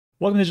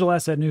Welcome to Digital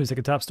Asset News, the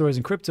top stories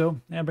in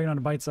crypto, and bringing on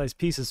to bite-sized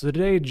pieces. So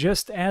today,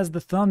 just as the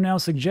thumbnail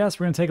suggests,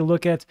 we're going to take a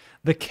look at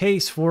the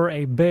case for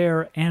a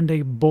bear and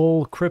a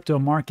bull crypto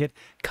market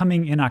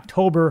coming in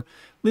October,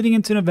 leading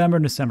into November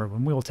and December,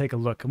 when we will take a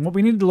look. And what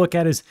we need to look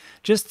at is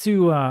just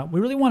to, we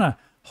really want to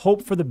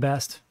hope for the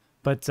best,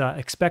 but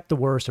expect the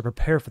worst or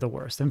prepare for the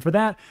worst. And for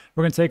that,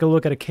 we're going to take a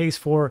look at a case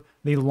for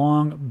the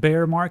long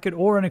bear market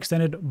or an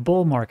extended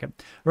bull market.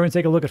 We're going to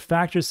take a look at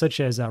factors such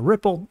as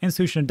Ripple,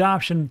 institution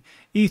adoption,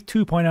 ETH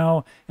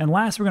 2.0, and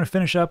last, we're going to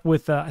finish up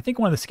with, I think,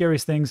 one of the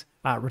scariest things,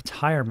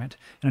 retirement,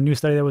 and a new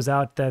study that was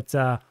out that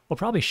will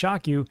probably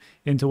shock you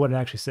into what it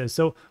actually says.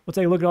 So we'll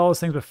take a look at all those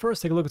things, but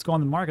first, take a look at what's going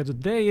on in the market.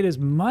 Today, it is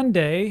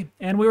Monday,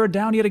 and we were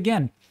down yet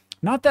again.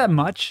 Not that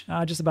much,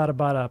 just about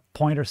a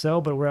point or so,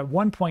 but we're at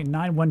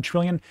 1.91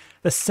 trillion.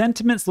 The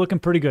sentiment's looking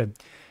pretty good.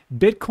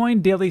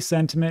 Bitcoin daily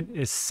sentiment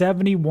is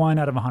 71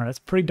 out of 100. That's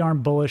pretty darn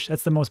bullish.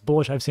 That's the most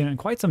bullish I've seen in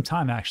quite some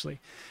time, actually.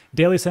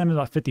 Daily sentiment is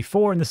about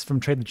 54, and this is from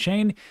Trade the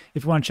Chain.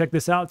 If you want to check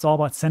this out, it's all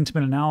about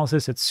sentiment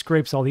analysis. It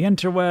scrapes all the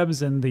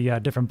interwebs and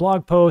the different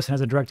blog posts and has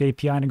a direct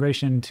API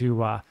integration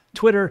to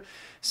Twitter.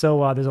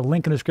 So there's a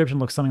link in the description.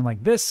 Looks something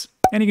like this.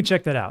 And you can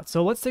check that out.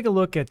 So let's take a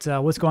look at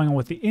what's going on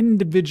with the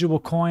individual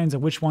coins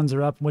and which ones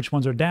are up and which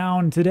ones are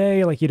down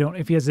today. Like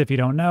as if you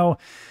don't know,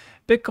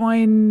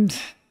 Bitcoin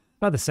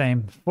about the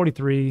same,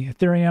 43.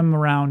 Ethereum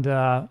around,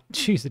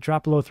 it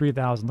dropped below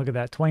 3,000. Look at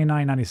that,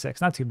 29.96.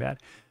 Not too bad.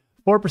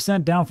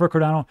 4% down for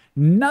Cardano.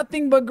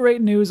 Nothing but great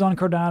news on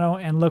Cardano,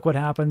 and look what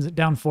happens,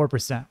 down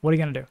 4%. What are you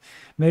gonna do?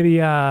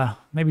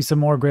 Maybe some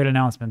more great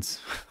announcements.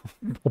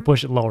 We'll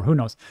push it lower. Who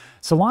knows?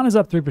 Solana's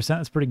up 3%.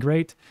 That's pretty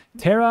great.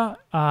 Terra,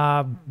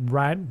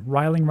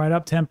 riling right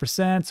up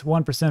 10%.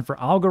 1% for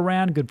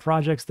Algorand. Good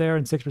projects there,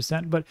 and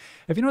 6%. But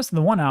if you notice in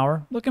the 1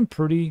 hour, looking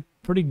pretty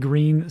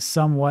green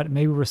somewhat.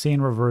 Maybe we're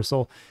seeing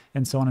reversal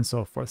and so on and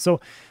so forth.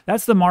 So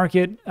that's the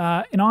market.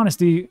 In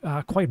honesty,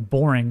 quite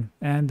boring.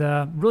 And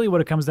really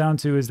what it comes down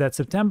to is that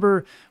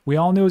September, we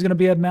all knew it was going to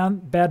be a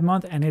bad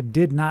month, and it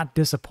did not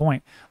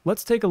disappoint.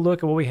 Let's take a look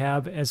at what we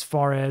have as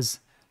far as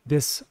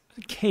this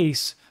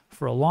case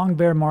for a long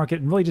bear market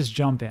and really just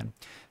jump in.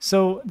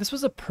 So this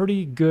was a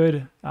pretty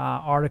good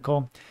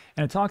article,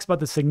 and it talks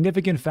about the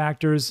significant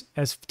factors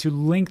as to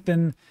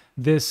lengthen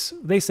this.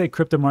 They say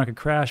crypto market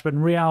crash, but in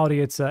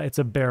reality, it's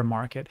a bear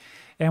market.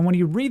 And when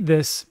you read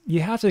this,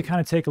 you have to kind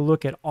of take a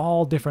look at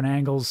all different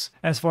angles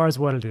as far as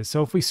what it is.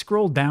 So if we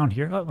scroll down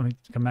here, let me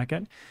come back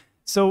at.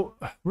 So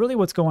really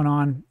what's going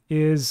on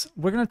is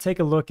we're going to take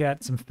a look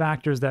at some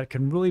factors that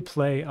can really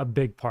play a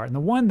big part. And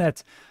the one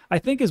that I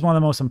think is one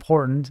of the most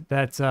important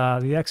that the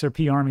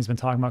XRP Army's been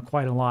talking about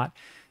quite a lot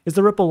is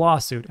the Ripple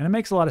lawsuit. And it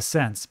makes a lot of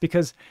sense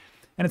because,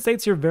 and it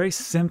states here very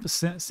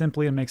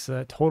simply, it makes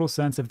a total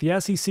sense. If the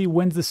SEC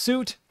wins the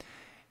suit,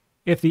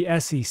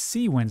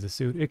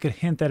 it could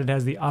hint that it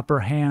has the upper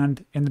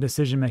hand in the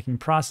decision-making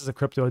process of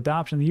crypto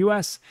adoption in the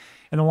U.S.,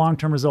 and the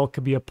long-term result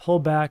could be a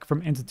pullback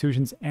from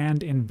institutions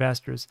and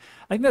investors.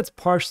 I think that's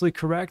partially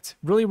correct.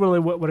 Really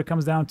what it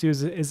comes down to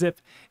is if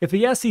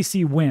the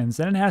SEC wins,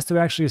 then it has to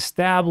actually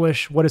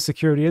establish what a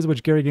security is,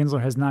 which Gary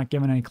Gensler has not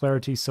given any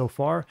clarity so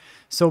far.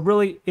 So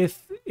really,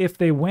 if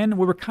they win,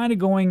 we were kind of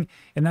going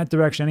in that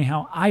direction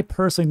anyhow. I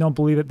personally don't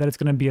believe that it's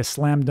going to be a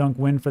slam dunk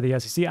win for the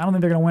SEC. I don't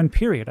think they're going to win,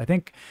 period. I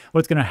think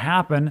what's going to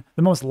happen,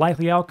 the most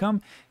likely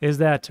outcome, is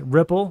that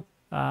Ripple,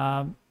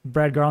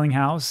 Brad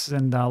Garlinghouse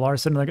and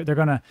Larson, they're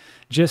going to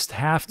just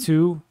have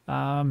to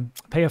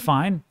pay a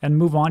fine and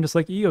move on, just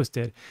like EOS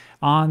did.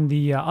 On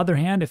the other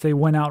hand, if they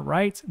win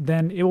outright,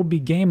 then it will be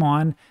game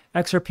on.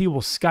 XRP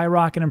will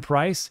skyrocket in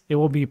price. It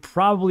will be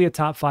probably a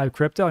top 5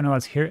 crypto. I know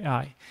that's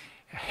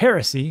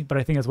heresy, but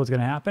I think that's what's going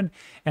to happen.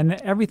 And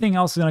everything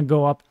else is going to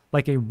go up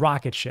like a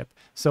rocket ship.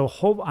 So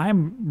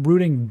I'm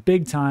rooting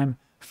big time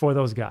for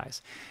those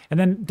guys. And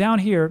then down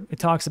here, it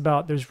talks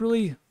about there's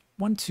really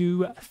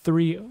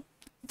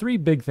three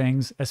big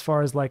things as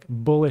far as like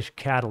bullish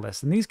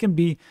catalysts. And these can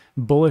be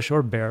bullish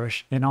or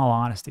bearish in all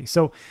honesty.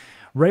 So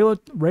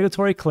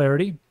regulatory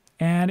clarity.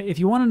 And if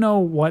you want to know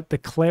what the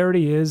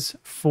clarity is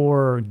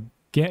for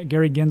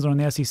Gary Gensler on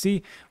the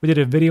SEC, we did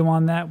a video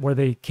on that where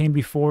they came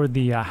before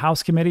the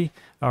House Committee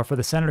or for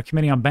the Senate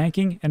Committee on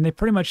Banking. And they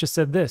pretty much just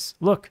said this: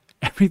 look,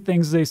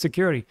 everything's a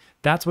security.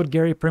 That's what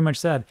Gary pretty much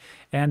said.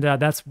 And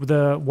that's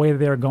the way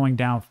they're going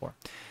down for.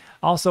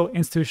 Also,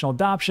 institutional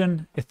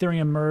adoption,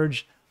 Ethereum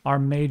merge are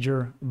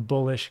major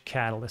bullish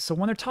catalysts. So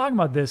when they're talking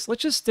about this,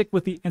 let's just stick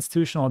with the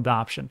institutional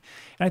adoption.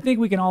 And I think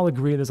we can all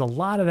agree there's a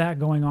lot of that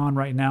going on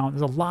right now.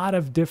 There's a lot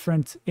of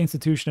different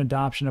institution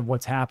adoption of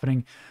what's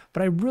happening.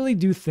 But I really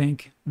do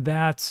think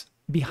that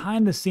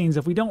behind the scenes,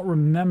 if we don't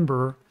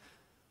remember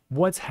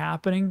what's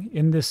happening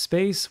in this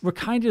space, we're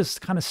kind of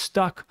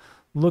stuck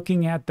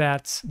looking at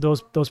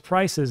those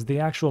prices,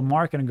 the actual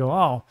market, and go,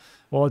 oh,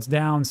 well, it's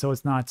down, so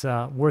it's not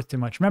worth too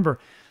much. Remember,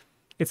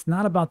 it's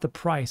not about the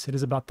price. It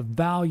is about the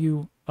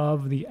value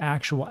of the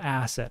actual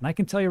asset. And I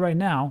can tell you right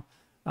now,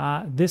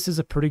 this is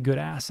a pretty good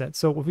asset.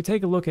 So if we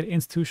take a look at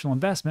institutional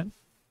investment,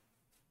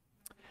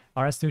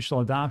 our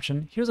institutional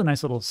adoption, here's a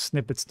nice little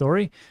snippet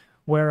story.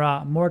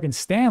 where Morgan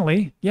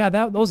Stanley, yeah,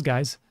 those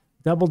guys,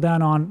 doubled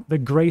down on the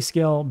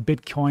Grayscale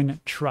Bitcoin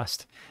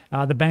Trust.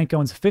 The bank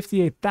owns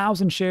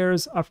 58,000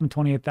 shares, up from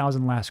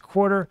 28,000 last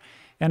quarter.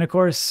 And of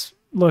course,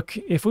 look,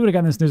 if we would have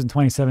gotten this news in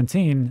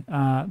 2017,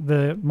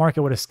 the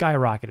market would have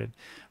skyrocketed.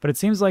 But it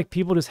seems like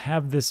people just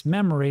have this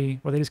memory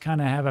where they just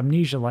kind of have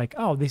amnesia, like,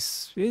 oh,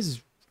 this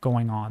is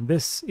going on.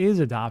 This is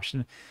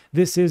adoption.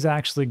 This is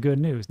actually good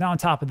news. Now, on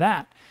top of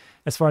that,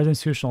 as far as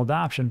institutional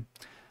adoption,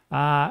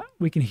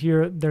 we can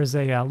hear there's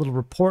a little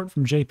report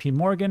from JP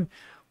Morgan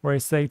where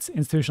it states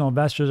institutional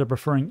investors are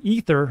preferring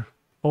Ether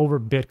over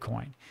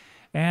Bitcoin.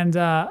 And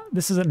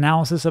this is an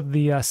analysis of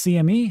the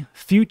CME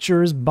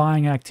futures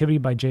buying activity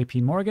by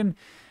JP Morgan.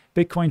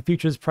 Bitcoin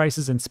futures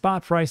prices and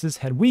spot prices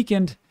had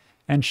weakened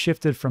and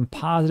shifted from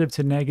positive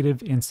to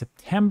negative in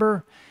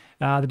September.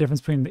 The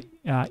difference between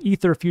the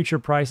Ether future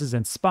prices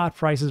and spot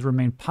prices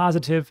remained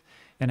positive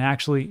and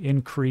actually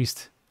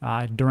increased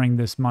during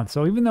this month.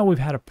 So even though we've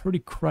had a pretty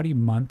cruddy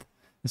month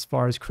as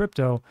far as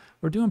crypto,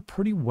 we're doing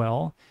pretty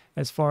well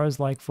as far as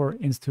like for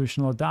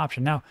institutional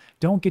adoption. Now,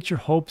 don't get your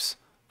hopes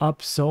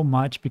up so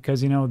much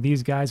because, you know,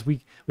 these guys, we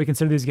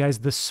consider these guys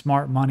the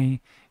smart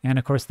money. And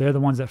of course, they're the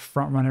ones that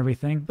front run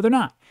everything, but they're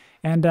not.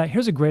 And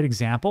here's a great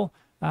example.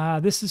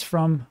 This is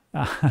from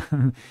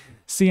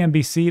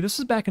CNBC. This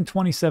was back in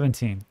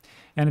 2017.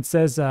 And it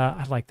says,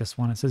 I like this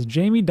one. It says,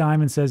 Jamie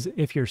Dimon says,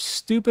 if you're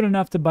stupid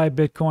enough to buy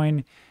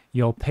Bitcoin,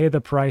 you'll pay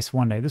the price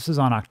one day. This is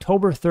on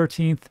October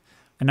 13th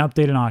and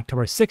updated on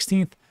October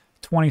 16th,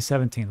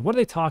 2017. What are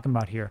they talking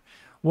about here?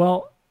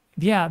 Well,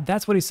 yeah,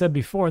 that's what he said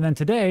before. And then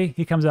today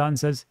he comes out and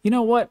says, you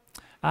know what?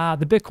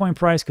 The Bitcoin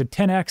price could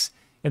 10x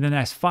in the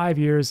next 5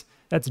 years.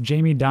 That's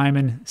Jamie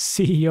Dimon,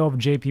 CEO of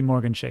JP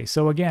Morgan Chase.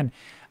 So again,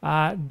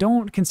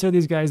 don't consider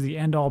these guys the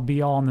end all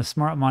be all in the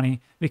smart money,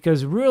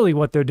 because really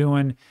what they're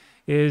doing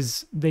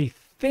is they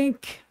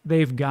think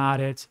they've got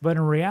it. But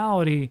in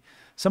reality,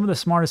 some of the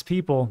smartest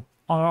people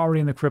are already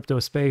in the crypto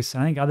space.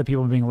 I think other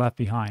people are being left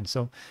behind.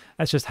 So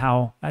that's just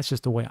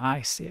the way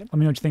I see it. Let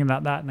me know what you think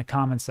about that in the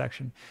comments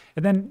section.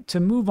 And then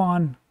to move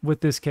on with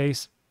this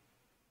case,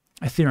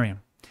 Ethereum.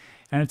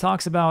 And it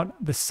talks about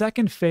the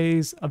second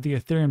phase of the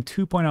Ethereum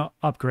 2.0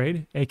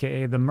 upgrade,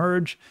 aka the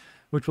merge,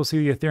 which will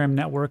see the Ethereum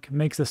network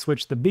makes the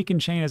switch to Beacon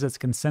Chain as its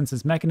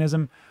consensus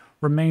mechanism,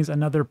 remains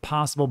another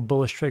possible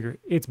bullish trigger.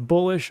 It's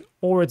bullish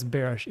or it's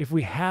bearish. If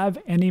we have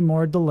any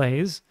more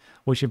delays,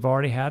 which you've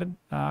already had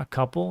a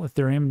couple,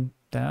 Ethereum,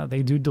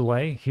 they do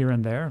delay here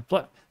and there,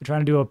 but they're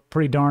trying to do a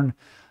pretty darn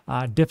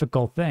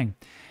difficult thing.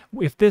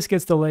 If this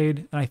gets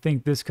delayed, I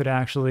think this could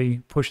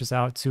actually push us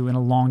out to an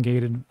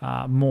elongated,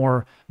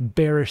 more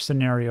bearish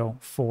scenario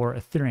for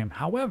Ethereum.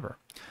 However,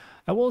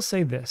 I will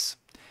say this.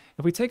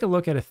 If we take a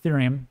look at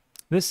Ethereum,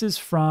 this is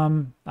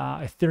from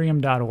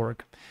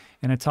ethereum.org,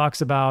 and it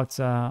talks about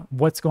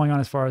what's going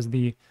on as far as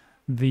the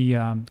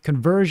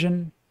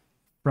conversion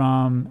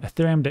from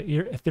Ethereum to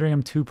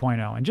Ethereum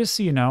 2.0. And just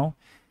so you know,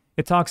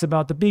 it talks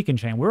about the Beacon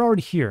Chain. We're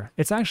already here.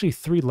 It's actually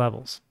 3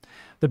 levels.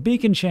 The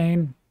Beacon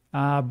Chain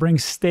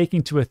brings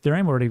staking to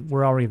Ethereum.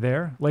 We're already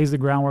there. Lays the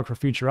groundwork for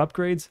future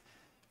upgrades,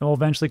 and will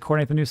eventually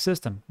coordinate the new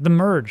system. The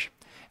merge.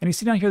 And you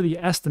see down here the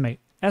estimate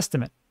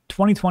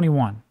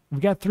 2021.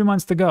 We've got 3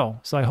 months to go,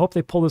 so I hope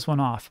they pull this one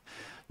off.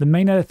 The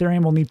mainnet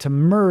Ethereum will need to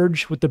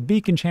merge with the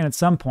Beacon Chain at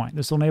some point.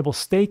 This will enable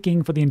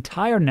staking for the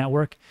entire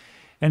network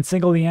and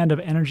signal the end of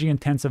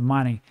energy-intensive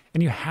mining.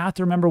 And you have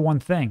to remember one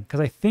thing, because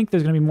I think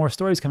there's going to be more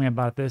stories coming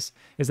about this,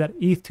 is that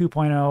ETH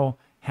 2.0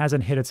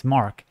 hasn't hit its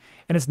mark.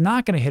 And it's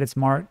not going to hit its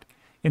mark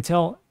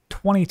until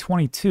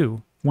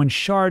 2022, when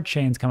shard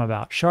chains come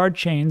about. Shard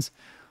chains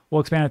will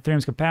expand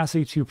Ethereum's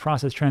capacity to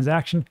process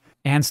transaction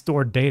and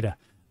store data.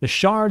 The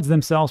shards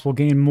themselves will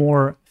gain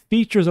more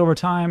features over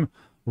time,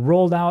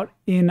 rolled out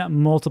in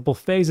multiple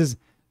phases.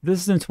 This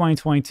is in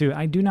 2022.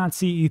 I do not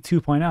see ETH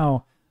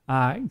 2.0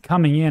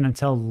 coming in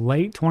until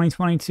late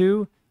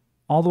 2022,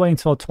 all the way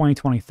until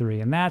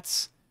 2023. And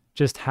that's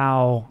just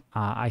how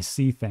I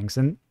see things.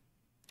 And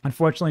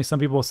unfortunately, some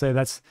people will say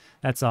that's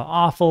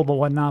awful, but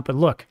whatnot. But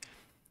look,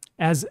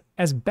 as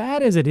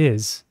bad as it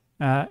is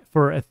as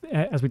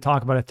we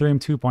talk about Ethereum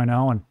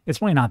 2.0, and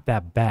it's really not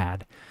that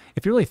bad.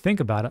 If you really think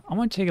about it, I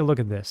want to take a look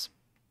at this.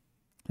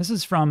 This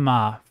is from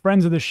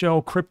friends of the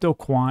show, Crypto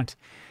Quant,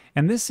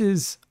 and this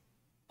is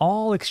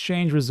all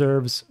exchange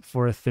reserves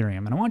for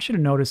Ethereum. And I want you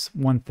to notice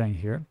one thing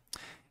here,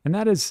 and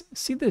that is,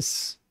 see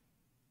this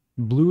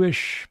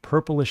bluish,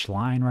 purplish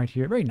line right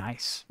here? Very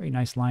nice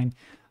line.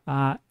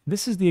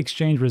 This is the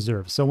exchange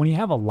reserve. So when you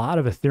have a lot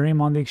of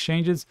Ethereum on the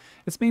exchanges,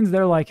 this means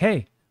they're like,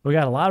 hey, we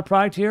got a lot of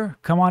product here,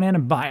 come on in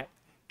and buy it.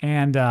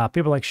 And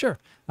people are like, sure,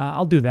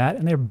 I'll do that.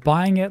 And they're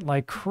buying it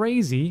like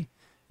crazy.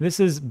 This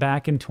is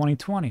back in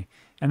 2020.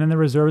 And then the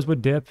reserves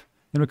would dip,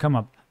 then it would come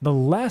up. The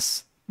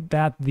less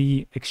that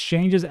the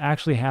exchanges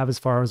actually have as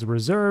far as a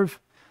reserve,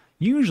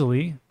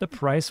 usually the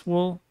price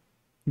will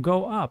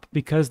go up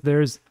because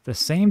there's the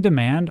same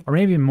demand or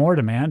maybe more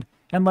demand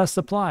and less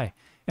supply.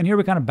 And here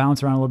we kind of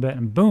bounce around a little bit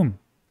and boom,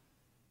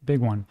 big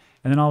one.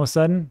 And then all of a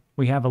sudden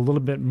we have a little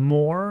bit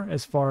more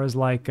as far as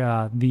like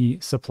the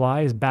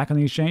supply is back on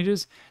the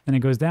exchanges, then it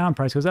goes down,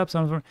 price goes up, so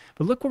on and so forth.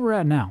 But look where we're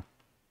at now.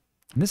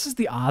 And this is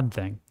the odd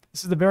thing.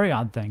 This is the very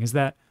odd thing, is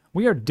that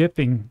we are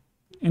dipping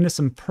into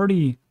some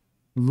pretty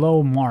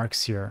low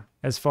marks here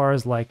as far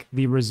as like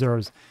the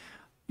reserves.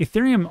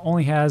 Ethereum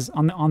only has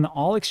on the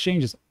all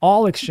exchanges,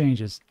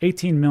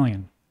 18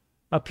 million.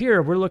 Up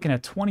here, we're looking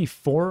at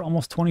 24,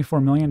 almost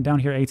 24 million, down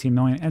here 18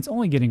 million, and it's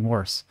only getting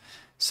worse.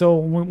 So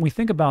when we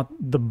think about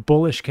the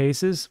bullish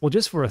cases, well,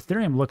 just for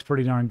Ethereum, it looks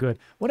pretty darn good.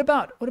 What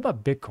about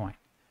Bitcoin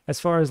as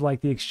far as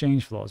like the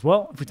exchange flows?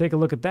 Well, if we take a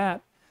look at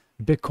that,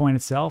 Bitcoin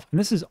itself, and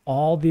this is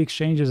all the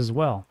exchanges as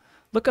well.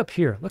 Look up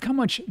here. Look how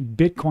much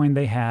Bitcoin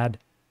they had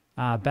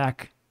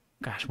back,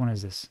 gosh, when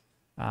is this?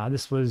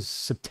 This was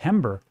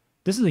September.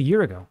 This is a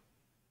year ago.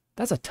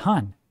 That's a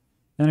ton.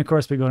 And then, of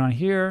course, we go down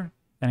here,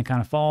 and it kind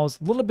of falls.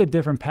 A little bit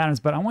different patterns,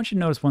 but I want you to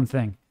notice one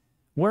thing.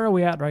 Where are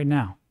we at right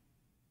now?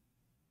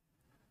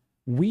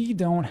 We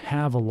don't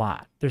have a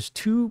lot. There's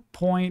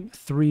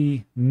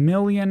 2.3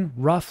 million,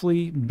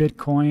 roughly,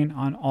 Bitcoin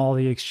on all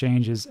the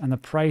exchanges, and the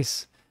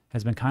price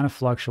has been kind of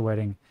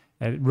fluctuating.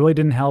 It really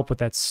didn't help with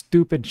that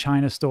stupid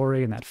China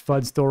story and that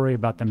FUD story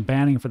about them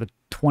banning for the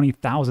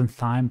 20,000th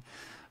time.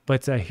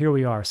 But here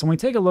we are. So when we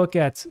take a look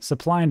at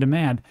supply and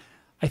demand,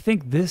 I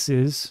think this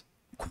is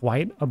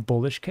quite a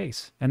bullish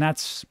case. And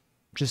that's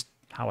just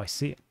how I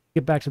see it.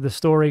 Get back to the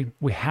story.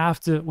 We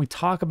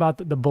talk about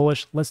the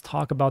bullish. Let's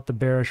talk about the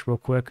bearish real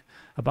quick,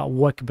 about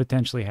what could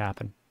potentially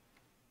happen.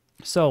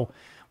 So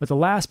with the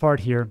last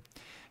part here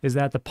is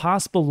that the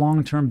possible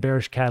long-term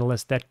bearish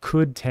catalyst that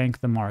could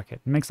tank the market.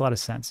 It makes a lot of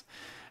sense.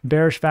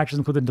 Bearish factors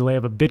include the delay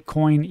of a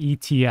Bitcoin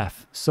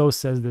ETF. So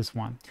says this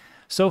one.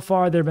 So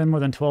far, there have been more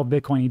than 12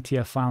 Bitcoin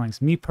ETF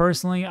filings. Me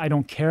personally, I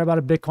don't care about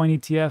a Bitcoin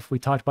ETF. We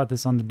talked about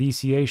this on the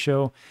DCA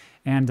show,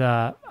 and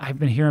I've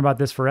been hearing about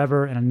this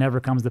forever, and it never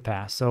comes to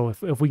pass. So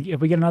if we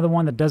get another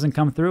one that doesn't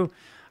come through,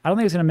 I don't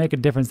think it's going to make a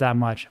difference that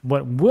much.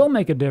 What will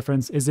make a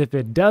difference is if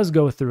it does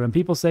go through, and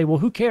people say, well,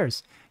 who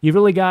cares? You've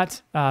really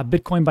got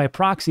Bitcoin by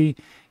proxy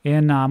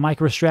in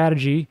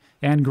MicroStrategy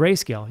and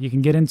Grayscale. You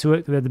can get into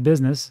it, the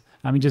business.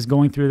 I mean, just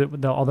going through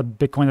all the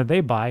Bitcoin that they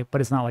buy, but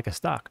it's not like a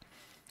stock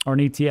or an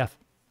ETF.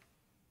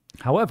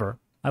 However,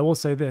 I will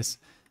say this.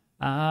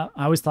 I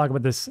always talk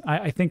about this.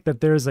 I think that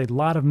there's a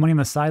lot of money on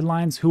the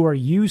sidelines who are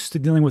used to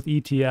dealing with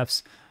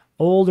ETFs,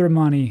 older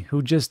money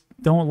who just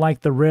don't like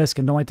the risk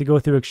and don't like to go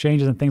through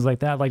exchanges and things like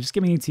that. Like, just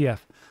give me an ETF.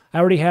 I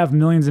already have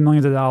millions and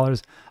millions of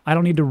dollars. I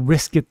don't need to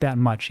risk it that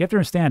much. You have to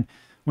understand,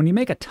 when you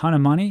make a ton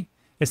of money,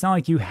 it's not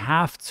like you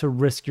have to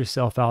risk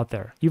yourself out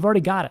there. You've already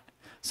got it.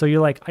 So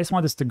you're like, I just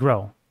want this to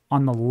grow.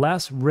 On the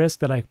less risk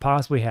that I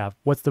possibly have,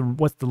 what's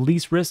the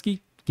least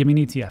risky? Give me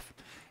an ETF.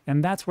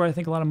 And that's where I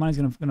think a lot of money is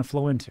going to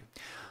flow into.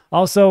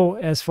 Also,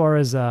 as far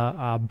as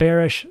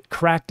bearish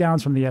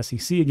crackdowns from the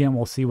SEC, again,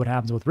 we'll see what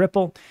happens with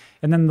Ripple.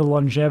 And then the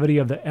longevity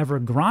of the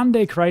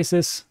Evergrande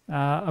crisis.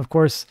 Of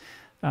course,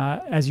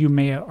 as you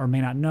may or may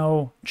not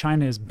know,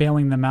 China is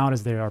bailing them out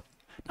as they are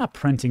not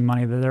printing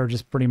money. They're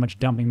just pretty much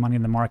dumping money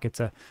in the market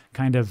to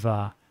kind of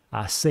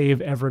save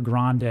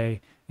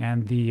Evergrande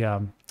and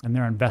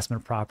their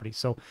investment property.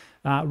 So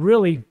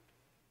really,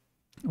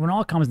 when it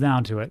all comes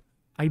down to it,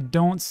 I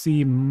don't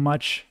see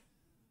much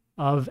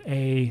of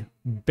a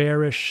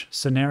bearish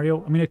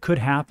scenario. I mean, it could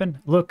happen.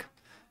 Look,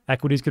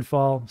 equities could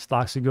fall,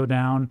 stocks could go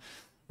down,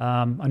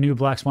 a new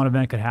black swan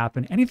event could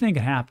happen. Anything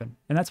could happen,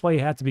 and that's why you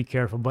have to be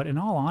careful. But in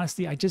all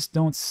honesty, I just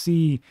don't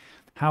see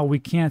how we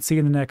can't see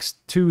in the next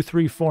 2,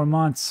 3, 4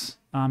 months,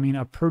 I mean,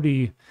 a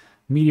pretty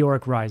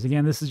meteoric rise.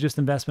 Again, this is just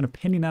investment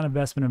opinion, not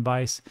investment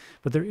advice.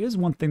 But there is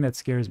one thing that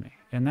scares me,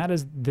 and that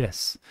is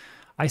this.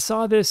 I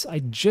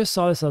just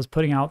saw this. I was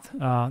putting out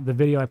the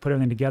video. I put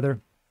everything together.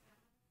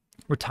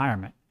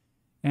 Retirement.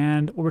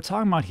 And what we're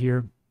talking about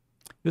here,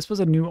 this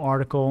was a new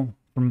article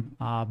from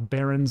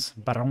Barron's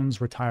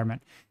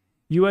Retirement.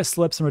 U.S.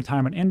 slips in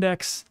retirement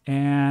index,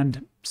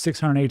 and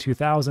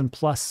 682,000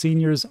 plus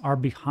seniors are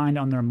behind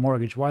on their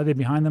mortgage. Why are they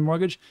behind their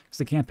mortgage? Because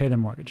they can't pay their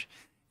mortgage.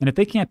 And if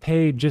they can't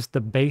pay just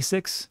the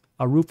basics,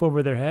 a roof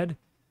over their head,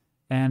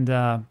 and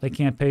they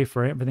can't pay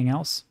for everything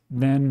else,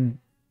 then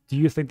do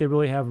you think they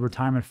really have a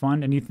retirement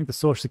fund? And do you think the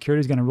Social Security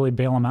is going to really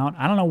bail them out?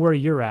 I don't know where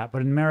you're at,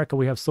 but in America,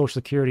 we have Social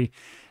Security,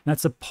 and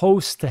that's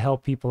supposed to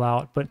help people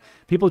out. But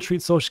people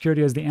treat Social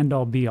Security as the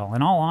end-all, be-all.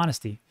 In all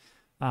honesty,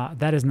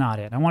 that is not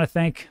it. I want to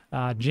thank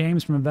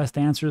James from Invest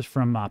Answers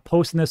from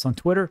posting this on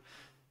Twitter.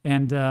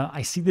 And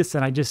I see this,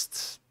 and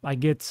I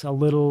get a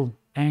little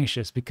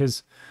anxious,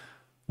 because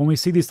when we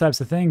see these types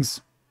of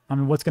things, I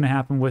mean, what's going to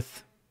happen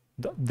with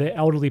the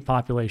elderly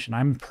population?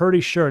 I'm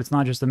pretty sure it's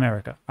not just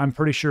America. I'm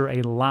pretty sure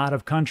a lot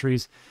of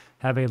countries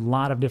have a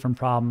lot of different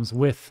problems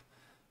with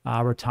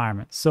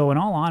retirement. So in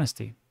all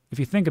honesty, if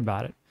you think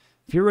about it,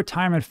 if your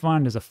retirement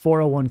fund is a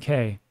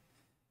 401k,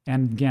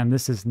 and again,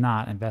 this is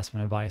not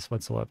investment advice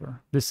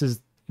whatsoever. This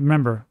is,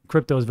 remember,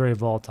 crypto is very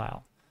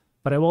volatile.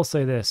 But I will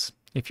say this,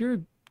 if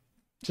you're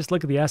just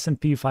look at the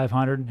S&P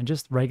 500 and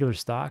just regular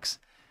stocks,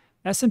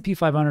 S&P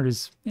 500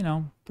 is,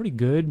 pretty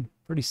good,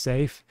 pretty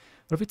safe.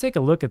 But if we take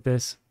a look at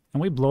this, and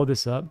we blow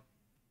this up,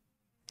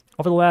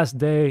 over the last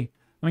day,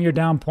 I mean, you're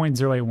down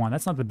 0.081.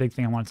 That's not the big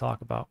thing I want to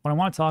talk about. What I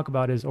want to talk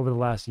about is over the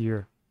last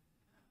year.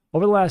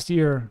 Over the last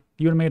year,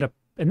 you would have made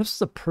and this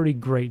is a pretty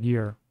great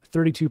year,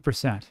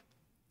 32%.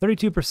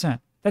 32%.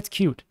 That's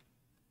cute.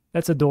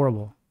 That's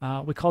adorable.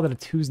 We call that a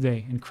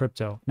Tuesday in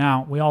crypto.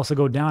 Now, we also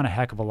go down a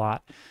heck of a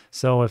lot.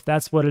 So if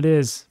that's what it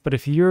is, but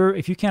if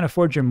you can't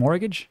afford your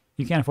mortgage,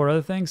 you can't afford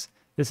other things,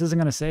 this isn't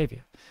going to save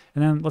you.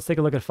 And then let's take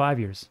a look at 5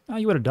 years. Oh,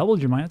 you would have doubled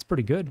your money. That's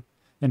pretty good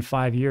in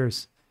 5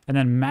 years. And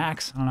then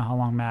max, I don't know how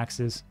long max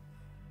is.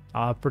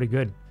 Pretty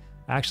good.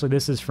 Actually,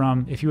 this is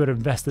from if you would have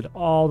invested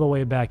all the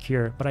way back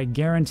here. But I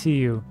guarantee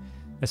you,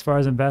 as far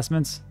as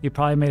investments, you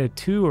probably made it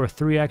 2 or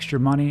 3 extra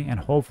money, and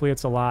hopefully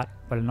it's a lot.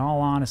 But in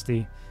all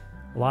honesty,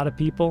 a lot of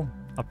people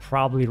are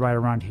probably right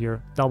around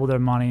here, double their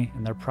money,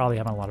 and they're probably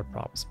having a lot of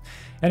problems.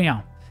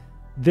 Anyhow,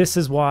 this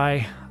is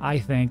why I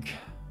think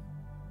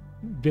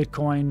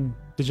Bitcoin,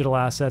 digital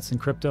assets, and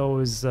crypto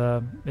is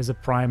a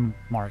prime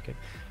market.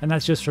 And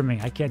that's just for me.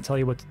 I can't tell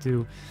you what to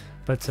do.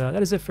 But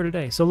that is it for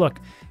today. So look,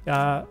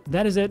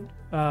 that is it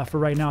for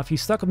right now. If you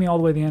stuck with me all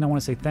the way to the end, I want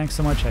to say thanks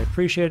so much. I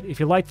appreciate it. If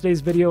you liked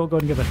today's video, go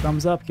ahead and give it a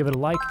thumbs up, give it a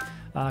like.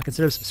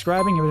 Consider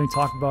subscribing. Everything we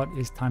talked about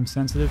is time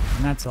sensitive,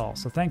 and that's all.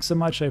 So thanks so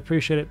much. I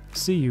appreciate it.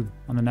 See you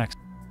on the next.